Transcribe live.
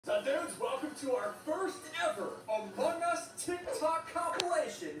to our first ever Among Us TikTok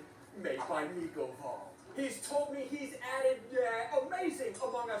compilation made by Nico Vault. He's told me he's added amazing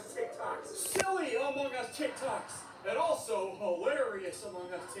Among Us TikToks, silly Among Us TikToks, and also hilarious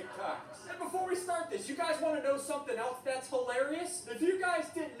Among Us TikToks. And before we start this, you guys want to know something else that's hilarious? If you guys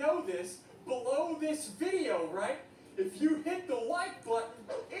didn't know this, below this video, right? If you hit the like button,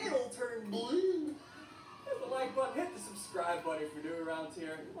 it'll turn blue. Hit the like button, hit the subscribe button if you're new around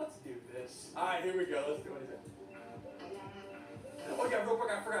here. Let's do this. Alright, here we go. Let's do it. Oh yeah, real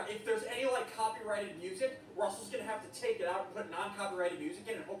quick, I forgot. If there's any like copyrighted music, Russell's gonna have to take it out and put non-copyrighted music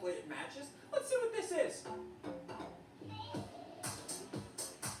in and hopefully it matches. Let's see what this is.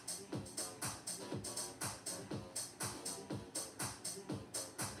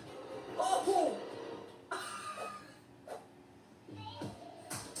 Oh!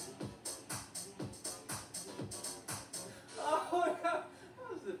 Oh, that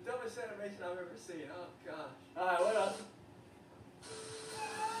was the dumbest animation I've ever seen. Oh gosh. Alright, what else?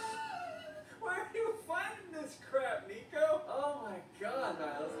 Where are you finding this crap, Nico? Oh my god.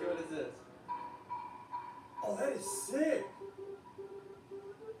 Alright, let's see what is this. Oh, that is sick.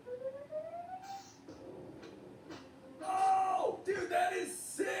 Oh, dude, that is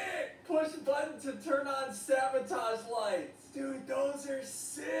sick. Push button to turn on sabotage lights. Dude, those are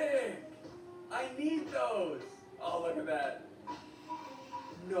sick. I need those. Oh, look at that.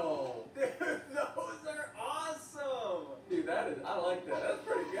 No. Dude, those are awesome. Dude, that is, I like that. That's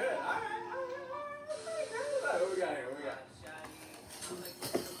pretty good. Alright. What we got here? What we got?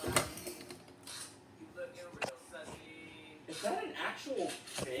 Is that an actual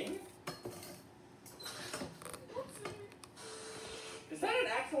thing? Is that an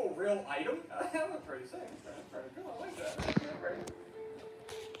actual real item? That looks pretty sick. That's pretty cool. I like that. That's great.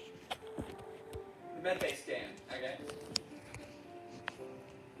 The medbay scan. Okay.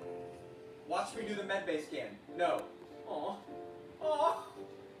 Watch me do the medbay scan. No. Aw. Aw.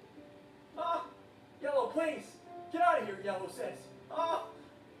 Ah. Yellow, please. Get out of here, Yellow says. Oh.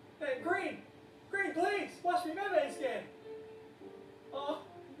 Hey, Green. Green, please. Watch me medbay scan. Oh.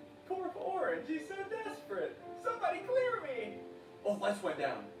 Poor Orange. He's so desperate. Somebody clear me. Oh, lights went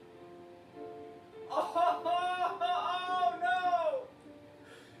down. Oh, no.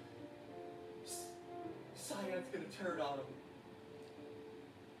 Cyan's gonna turn on him.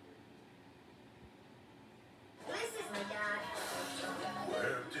 This is my dad.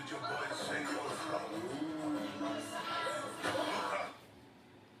 Where did your boy say you're from?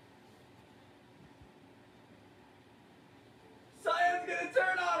 Cyan's gonna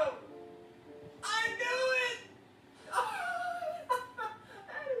turn on him! I knew it!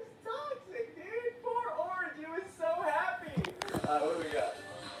 That is toxic, dude! Poor Orange, he was so happy! What do we got?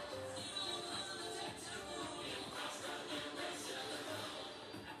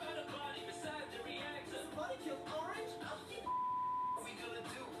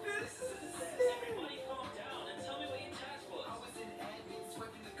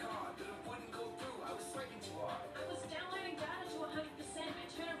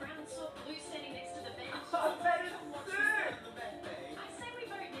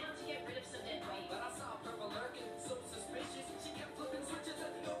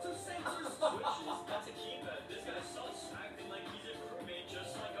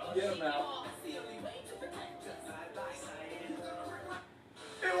 Get him out.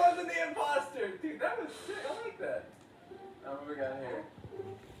 It wasn't the imposter! Dude, that was sick. I like that. What we got here?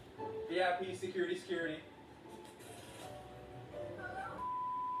 VIP, security.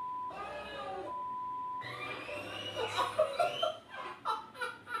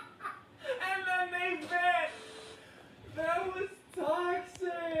 And then they vent! That was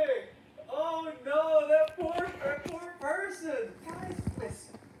toxic! Oh no, that poor person! Guys,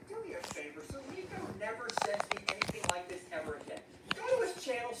 listen, do me a favor, so Nico never sends me anything like this ever again. Go to his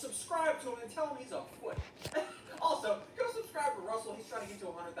channel, subscribe to him, and tell him he's a foot. Also, go subscribe to Russell. He's trying to get to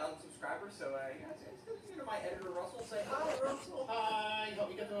 100,000 subscribers, so you know, my editor Russell, say hi, Russell. Hi, help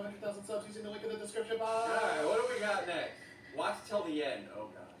me get to 100,000 subs using the link in the description box. Alright, what do we got next? Watch till the end. Oh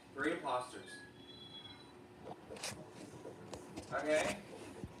gosh. 3 imposters. Okay.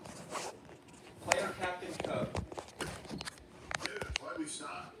 Player Captain Cub. Dude, why we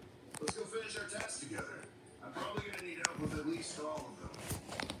stop? Let's go finish our tasks together. I'm probably gonna need help with at least all of them.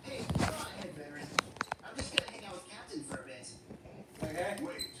 Hey, go ahead, veteran. I'm just gonna hang out with Captain for a bit. Okay.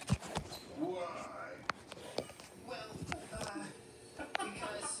 Wait. Why? Well,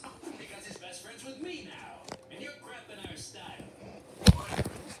 because his best friend's with me now, and you're crapping our style. What?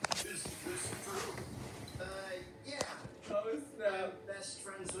 Is this true? Yeah. Oh snap. I'm best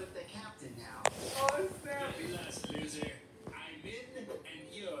friends with the captain now. Oh snap. Maybe last loser. I'm in and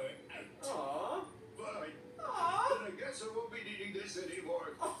you're out. Aww.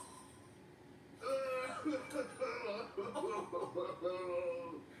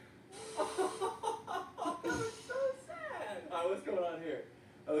 here?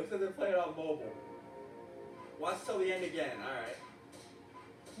 It looks like they're playing on mobile. Watch till the end again. Alright.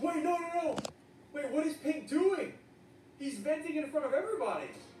 Wait, no, no, no! Wait, what is Pink doing? He's venting in front of everybody.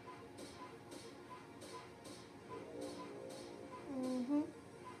 Mm-hmm.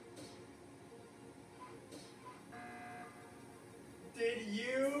 Did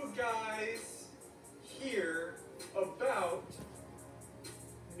you guys hear about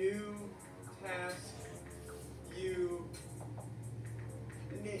new task you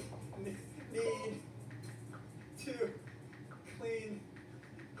need to clean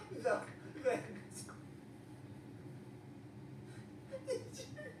the vent?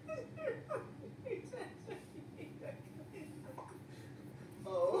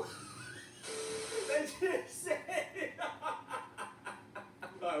 Oh. That just said it.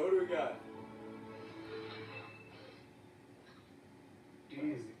 Alright, what do we got?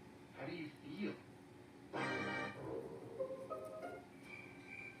 Easy. How do you feel?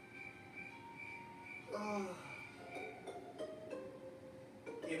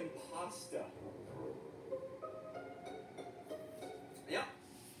 Impasta. Yep.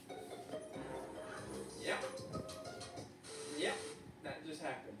 Yep. Yep. That just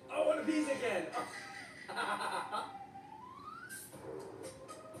happened. Oh, one of these again.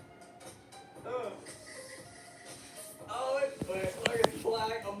 Oh, wait, look at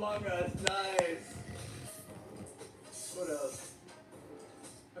Flag Among Us. Nice. What else?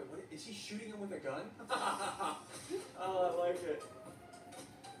 Wait, what, is he shooting him with a gun? Oh, I like it.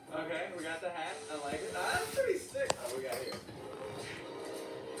 Okay, we got the hat. I like it. That's pretty sick. Oh, we got here.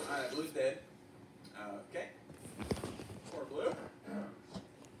 Alright, blue's dead. Okay. Poor blue.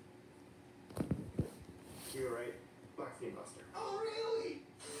 You were right. Black Theme Buster. Oh, really?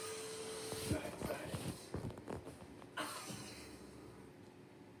 Nice, nice.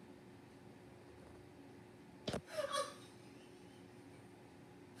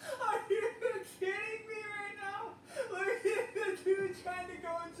 Are you kidding me right now? Look at the dude trying to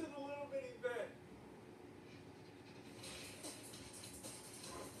go into the little bitty vent.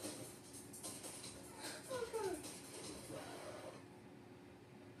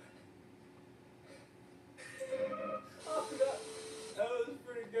 Oh, God. Oh, that was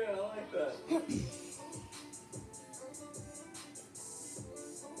pretty good. I like that.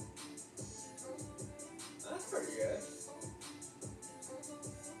 That's pretty good.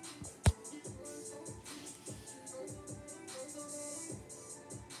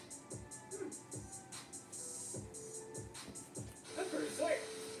 That's pretty sick.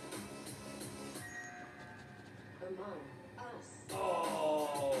 Among Us.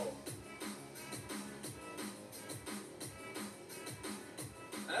 Oh.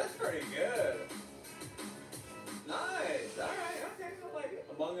 That's pretty good. Nice. Alright, okay, I like it.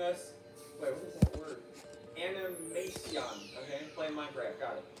 Among Us. Wait, what is that word? Animation. Okay, playing Minecraft.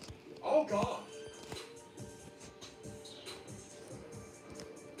 Got it. Oh, God.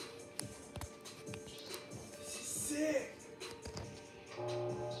 This is sick.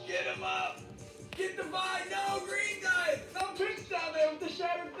 Get him up. Get the vine. No, green died. No, pink's down there with the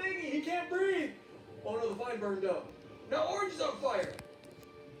shattered thingy. He can't breathe. Oh, no, the vine burned up. Now orange is on fire.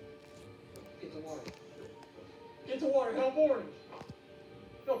 Get the water. Get the water. Help orange.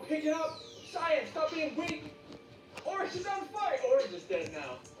 No, pick it up. Science, stop being weak. Orange is on fire. Orange is dead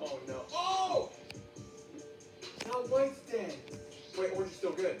now. Oh, no. Oh! Now white's dead. Wait, orange is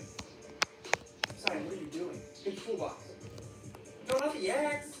still good. Science, what are you doing? Get the toolbox. No, not the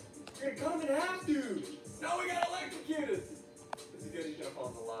axe. You're gonna cut him in half, dude. No, we got electrocuted. This is good. He's gonna fall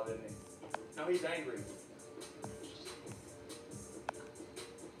in the lava, isn't he? Now he's angry.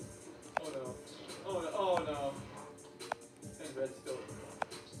 Oh, no. Oh, no. Oh, no. And red's still...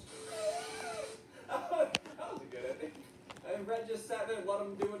 That was a good ending. And Red just sat there and let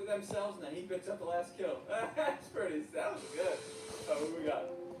them do it to themselves, and then he picks up the last kill. That's pretty... That was good. Oh, what do we got?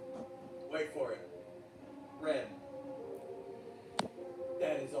 Wait for it. Red.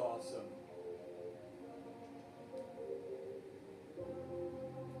 That is awesome.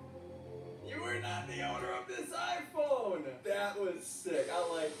 You were not the owner of this iPhone! That was sick. I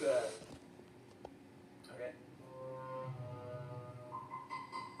like that. Okay.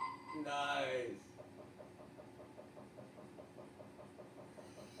 Nice.